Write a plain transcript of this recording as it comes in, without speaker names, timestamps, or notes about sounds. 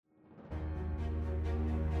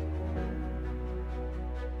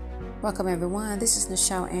Welcome everyone. This is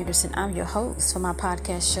Nichelle Anderson. I'm your host for my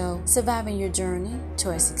podcast show, Surviving Your Journey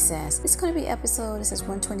Towards Success. It's going to be this is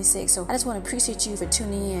 126. So I just want to appreciate you for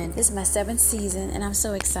tuning in. This is my 7th season and I'm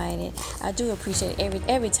so excited. I do appreciate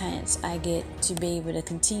every chance I get to be able to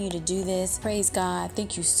continue to do this. Praise God.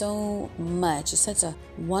 Thank you so much. It's such a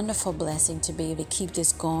wonderful blessing to be able to keep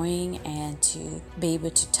this going and to be able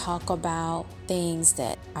to talk about things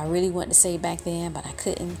that I really wanted to say back then, but I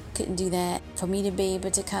couldn't do that. For me to be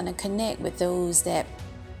able to kind of connect with those that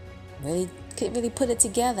really couldn't really put it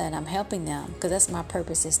together, and I'm helping them because that's my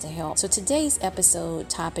purpose, is to help. So today's episode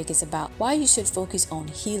topic is about why you should focus on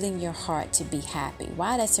healing your heart to be happy.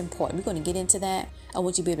 Why that's important. We're going to get into that. I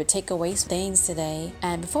want you to be able to take away some things today.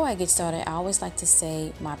 And before I get started, I always like to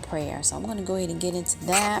say my prayer. So I'm going to go ahead and get into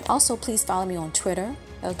that. Also, please follow me on Twitter.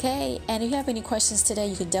 Okay, and if you have any questions today,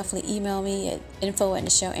 you can definitely email me at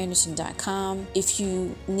info@NichelleAnderson.com. If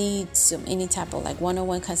you need any type of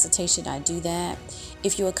one-on-one consultation, I do that.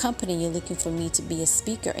 If you're a company, you're looking for me to be a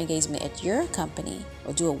speaker engagement at your company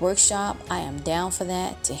or do a workshop, I am down for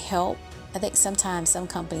that to help. I think sometimes some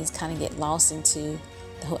companies kind of get lost into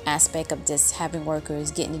the whole aspect of just having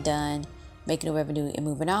workers, getting it done, making a revenue and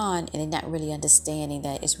moving on, and they're not really understanding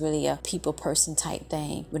that it's really a people person type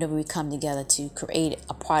thing whenever we come together to create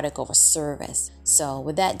a product or a service. So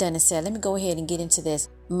with that done and said, let me go ahead and get into this,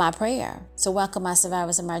 my prayer. So welcome my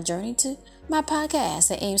survivors on my journey to my podcast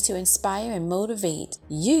that aims to inspire and motivate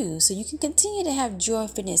you so you can continue to have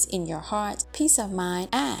joyfulness in your heart, peace of mind,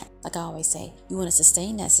 and like I always say, you want to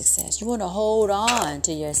sustain that success. You want to hold on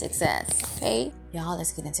to your success. Okay, y'all,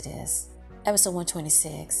 let's get into this. Episode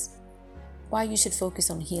 126. Why you should focus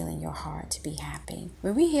on healing your heart to be happy.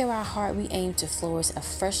 When we hear our heart, we aim to flourish a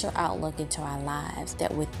fresher outlook into our lives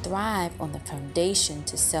that would thrive on the foundation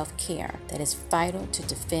to self-care that is vital to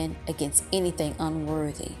defend against anything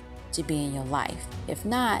unworthy to be in your life. If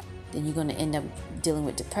not, then you're going to end up dealing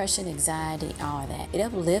with depression, anxiety, all that. It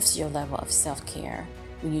uplifts your level of self-care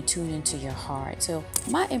when you tune into your heart. So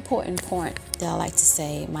my important point that I like to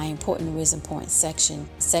say, my important wisdom point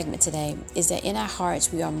segment today is that in our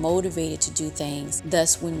hearts, we are motivated to do things.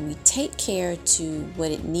 Thus, when we take care to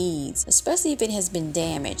what it needs, especially if it has been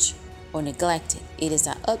damaged or neglected, it is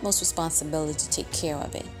our utmost responsibility to take care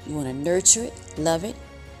of it. You want to nurture it, love it,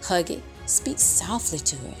 hug it, speak softly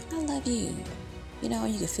to it. I love you. You know,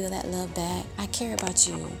 you can feel that love back. I care about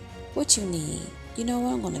you. What you need. You know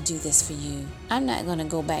what? I'm going to do this for you. I'm not going to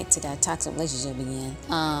go back to that toxic relationship again.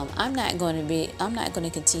 I'm not going to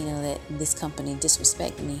continue to let this company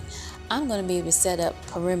disrespect me. I'm going to be able to set up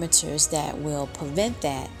perimeters that will prevent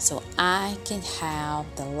that so I can have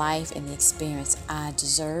the life and the experience I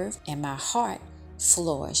deserve and my heart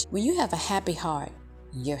flourish. When you have a happy heart,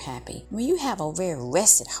 you're happy. When you have a very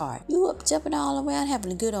rested heart, you up jumping all around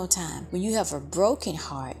having a good old time. When you have a broken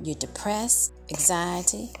heart, you're depressed,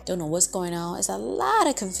 anxiety, don't know what's going on. It's a lot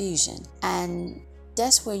of confusion. And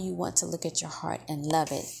that's where you want to look at your heart and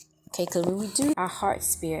love it. Okay, because when we do, our heart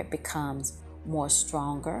spirit becomes more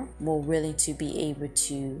stronger, more willing to be able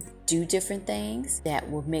to do different things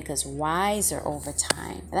that will make us wiser over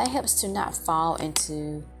time. And that helps to not fall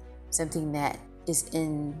into something that is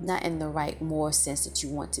not in the right more sense that you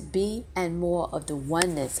want to be, and more of the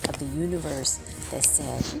oneness of the universe that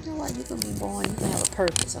says, you know what, you're gonna be born, you're gonna have a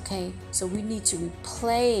purpose. Okay, so we need to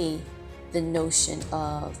replay the notion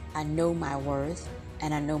of I know my worth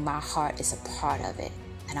and I know my heart is a part of it,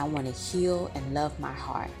 and I want to heal and love my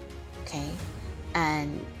heart. Okay,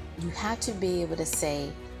 and you have to be able to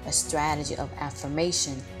say a strategy of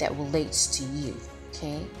affirmation that relates to you.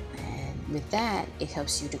 Okay, and with that, it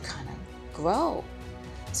helps you to kind of grow.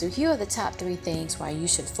 So here are the top 3 things why you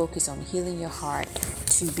should focus on healing your heart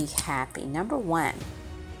to be happy. Number 1,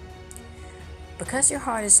 because your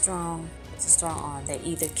heart is strong, it's a strong arm that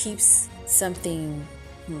either keeps something,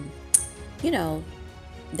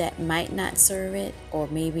 that might not serve it, or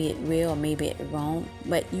maybe it will, or maybe it won't.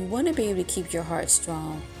 But you want to be able to keep your heart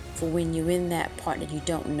strong for when you're in that part that you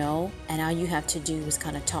don't know, and all you have to do is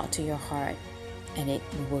kind of talk to your heart, and it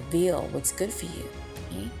will reveal what's good for you.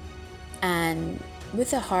 Okay? And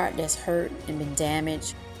with a heart that's hurt and been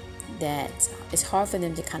damaged, that it's hard for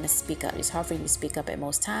them to kind of speak up. It's hard for you to speak up at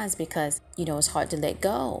most times because, it's hard to let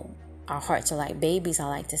go. Our hearts are like babies, I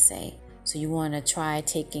like to say. So you want to try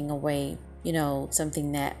taking away,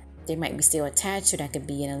 something that they might be still attached to, that could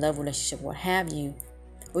be in a love relationship, what have you,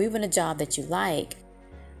 or even a job that you like.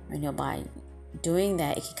 By doing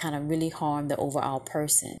that, it can kind of really harm the overall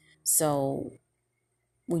person. So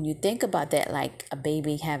when you think about that, like a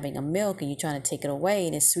baby having a milk and you're trying to take it away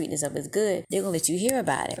and the sweetness of it's good, they're going to let you hear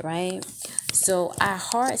about it, right? So our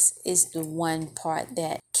hearts is the one part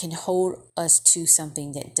that can hold us to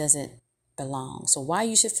something that doesn't belong. So why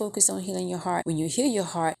you should focus on healing your heart? When you heal your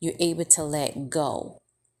heart, you're able to let go.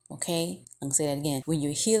 Okay, I'm gonna say that again. When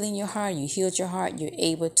you're healing your heart, you healed your heart, you're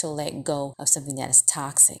able to let go of something that is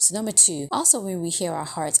toxic. So number 2, also when we heal our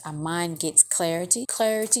hearts, our mind gets clarity.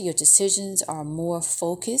 Clarity, your decisions are more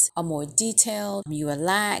focused, are more detailed. You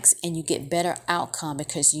relax and you get better outcome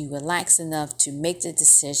because you relax enough to make the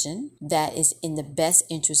decision that is in the best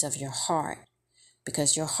interest of your heart.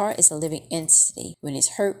 Because your heart is a living entity. When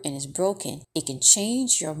it's hurt and it's broken, it can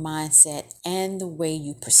change your mindset and the way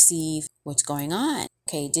you perceive what's going on.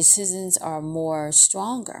 Okay, decisions are more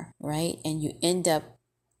stronger, right? And you end up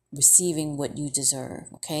receiving what you deserve,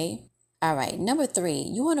 okay? All right, number 3,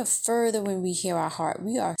 you want to further when we hear our heart,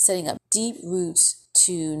 we are setting up deep roots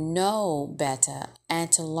to know better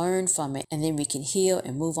and to learn from it. And then we can heal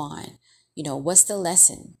and move on. What's the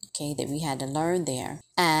lesson, okay, that we had to learn there?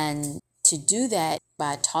 And to do that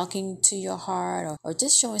by talking to your heart or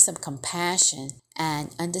just showing some compassion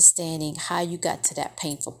and understanding how you got to that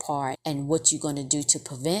painful part and what you're going to do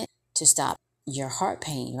to stop your heart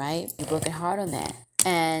pain, right? You're working hard on that.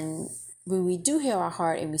 And when we do heal our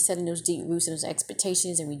heart and we set in those deep roots and those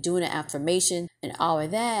expectations and we doing an affirmation and all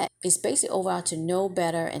of that, it's basically overall to know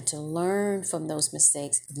better and to learn from those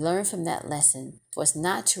mistakes, learn from that lesson for us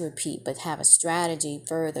not to repeat, but have a strategy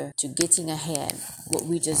further to getting ahead what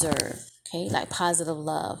we deserve. Okay, like positive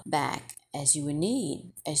love back as you would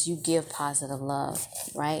need, as you give positive love,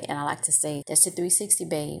 right? And I like to say that's the 360,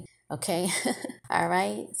 babe. Okay. All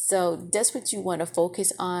right. So that's what you want to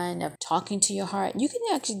focus on, of talking to your heart. You can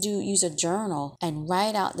actually use a journal and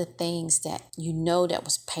write out the things that that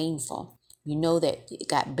was painful. That it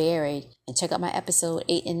got buried. And check out my episode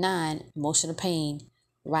 8 and 9, Emotional Pain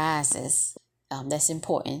Rises. That's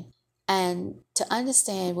important. And to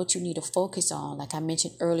understand what you need to focus on, like I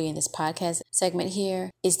mentioned earlier in this podcast segment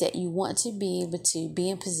here, is that you want to be able to be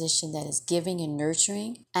in a position that is giving and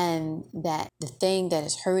nurturing, and that the thing that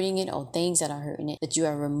is hurting it or things that are hurting it, that you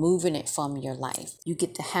are removing it from your life. You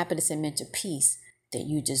get the happiness and mental peace that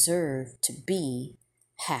you deserve to be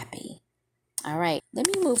happy. All right, let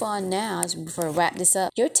me move on now before I wrap this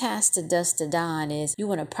up. Your task to dusk to dawn is you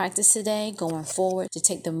want to practice today going forward to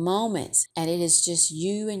take the moments, and it is just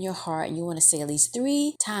you and your heart. And you want to say at least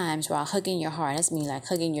 3 times while hugging your heart. That's mean like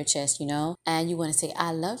hugging your chest, and you want to say,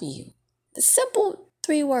 I love you. The simple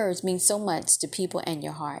 3 words mean so much to people and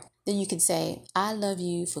your heart. Then you can say, I love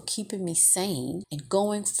you for keeping me sane and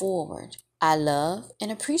going forward. I love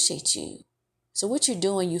and appreciate you. So what you're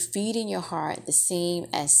doing, you're feeding your heart the same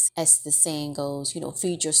as the saying goes,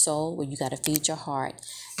 feed your soul. Well, you got to feed your heart.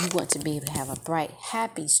 You want to be able to have a bright,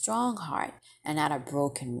 happy, strong heart and not a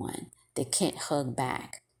broken one that can't hug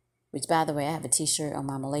back. Which, by the way, I have a t-shirt on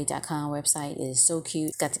my Molay.com website. It is so cute.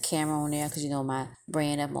 It's got the camera on there because, my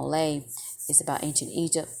brand of Molay is about ancient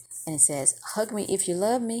Egypt. And it says, hug me if you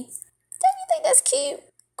love me. Don't you think that's cute?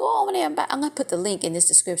 Go over there and buy. I'm going to put the link in this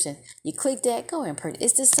description. You click that, go and purchase.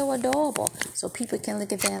 It's just so adorable. So people can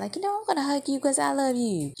look at that like, I'm going to hug you because I love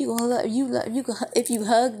you. You going to love you. If you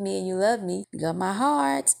hug me and you love me, you love my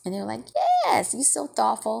heart. And they're like, yes, you're so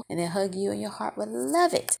thoughtful. And they hug you and your heart will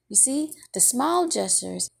love it. You see, the small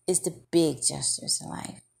gestures is the big gestures in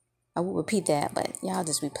life. I will repeat that, but y'all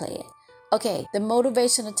just replay it. Okay, the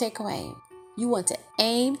motivational takeaway. You want to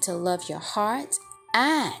aim to love your heart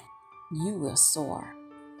and you will soar.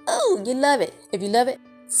 Oh, you love it. If you love it,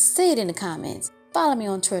 say it in the comments. Follow me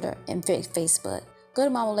on Twitter and Facebook. Go to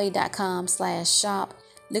mamolay.com/shop.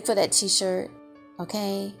 Look for that t-shirt.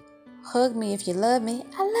 Okay? Hug me if you love me.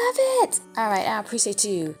 I love it. All right, I appreciate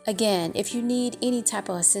you. Again, if you need any type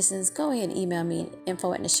of assistance, go ahead and email me at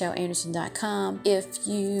info@NichelleAnderson.com. If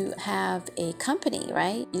you have a company,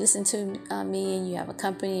 right? You listen to me and you have a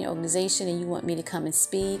company, an organization, and you want me to come and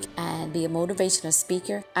speak and be a motivational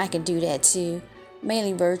speaker, I can do that too.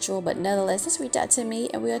 Mainly virtual, but nonetheless, just reach out to me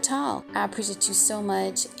and we'll talk. I appreciate you so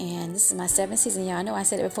much. And this is my 7th season. Y'all know I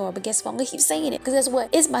said it before, but guess what? I'm going to keep saying it because guess what?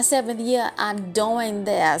 It's my 7th year. I'm doing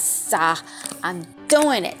this. I'm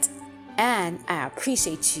doing it. And I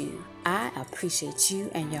appreciate you. I appreciate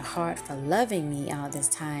you and your heart for loving me all this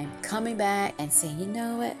time. Coming back and saying, you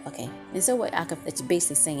know what? Okay. And so what? It's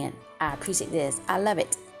basically saying, I appreciate this. I love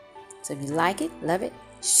it. So if you like it, love it,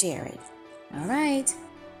 share it. All right.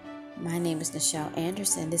 My name is Nichelle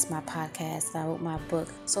Anderson. This is my podcast. I wrote my book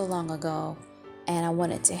so long ago and I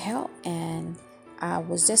wanted to help, and I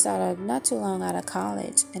was just not too long out of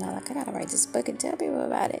college, and I gotta write this book and tell people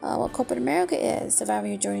about it. What corporate America is,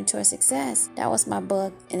 Surviving Your Journey Towards Success. That was my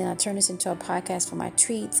book, and then I turned this into a podcast for my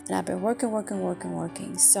treats, and I've been working.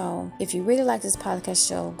 So if you really like this podcast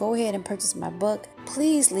show, go ahead and purchase my book.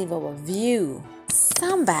 Please leave a review.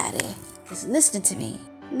 Somebody is listening to me.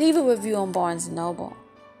 Leave a review on Barnes & Noble.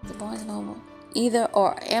 Is it Barnes & Noble? Either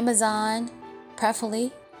or Amazon,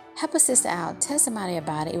 preferably. Help a sister out. Tell somebody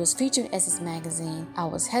about it. It was featured in Essence Magazine. I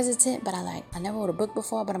was hesitant, but I never wrote a book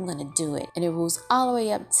before, but I'm going to do it. And it rose all the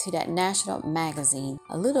way up to that national magazine.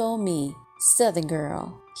 A little old me, Southern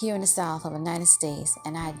girl, here in the South of the United States,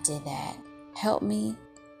 and I did that. Help me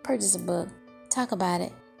purchase a book. Talk about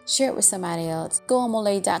it. Share it with somebody else. Go on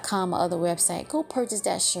Molay.com or other website. Go purchase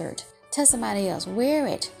that shirt. Tell somebody else. Wear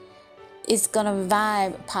it. It's going to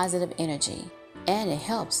revive positive energy. And it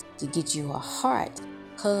helps to get you a heart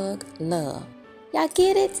hug love. Y'all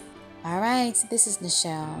get it? All right. This is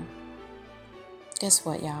Nichelle. Guess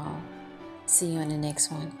what, y'all? See you in the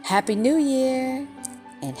next one. Happy New Year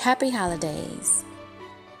and happy holidays.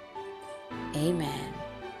 Amen.